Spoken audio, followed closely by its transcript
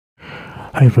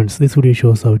Hi friends, this video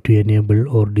shows how to enable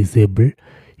or disable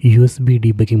USB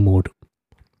debugging mode.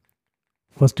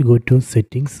 First go to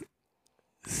settings,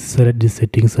 select the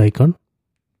settings icon,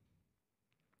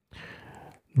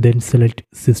 then select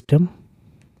system,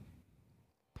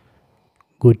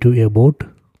 go to about,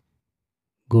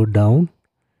 go down.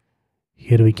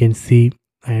 Here we can see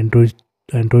Android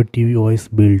TV OS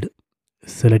build,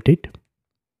 select it.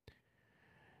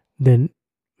 Then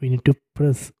we need to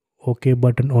press OK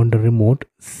button on the remote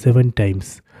 7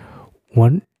 times.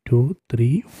 1, 2,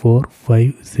 3, 4,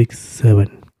 5, 6,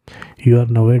 7. You are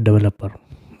now a developer.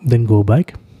 Then go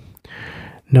back.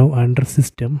 Now under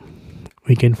system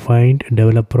we can find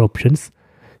developer options,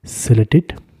 select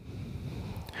it.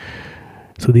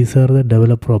 So these are the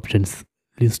developer options,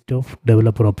 list of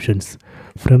developer options.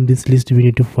 From this list we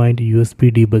need to find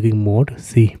USB debugging mode.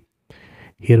 See,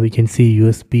 here we can see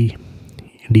USB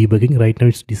debugging. Right now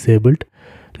it's disabled.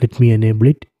 Let me enable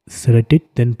it, select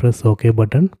it, then press OK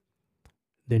button,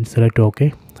 then select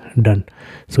OK, done.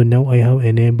 So now I have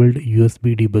enabled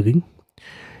USB debugging.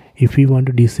 If we want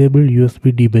to disable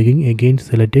USB debugging, again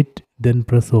select it, then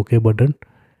press OK button,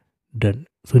 done.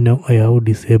 So now I have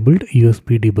disabled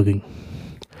USB debugging.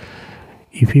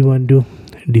 If we want to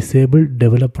disable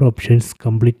developer options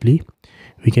completely,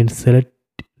 we can select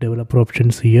developer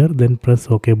options here, then press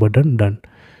OK button, done.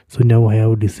 So now I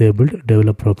have disabled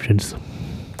developer options.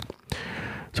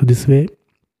 So this way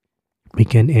we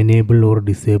can enable or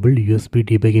disable USB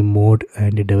debugging mode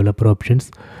and developer options.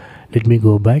 Let me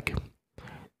go back.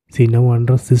 See, now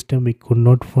under system we could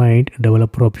not find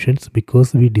developer options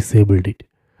because we disabled it.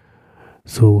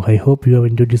 So I hope you have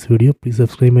enjoyed this video. Please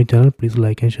subscribe my channel. Please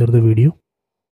like and share the video.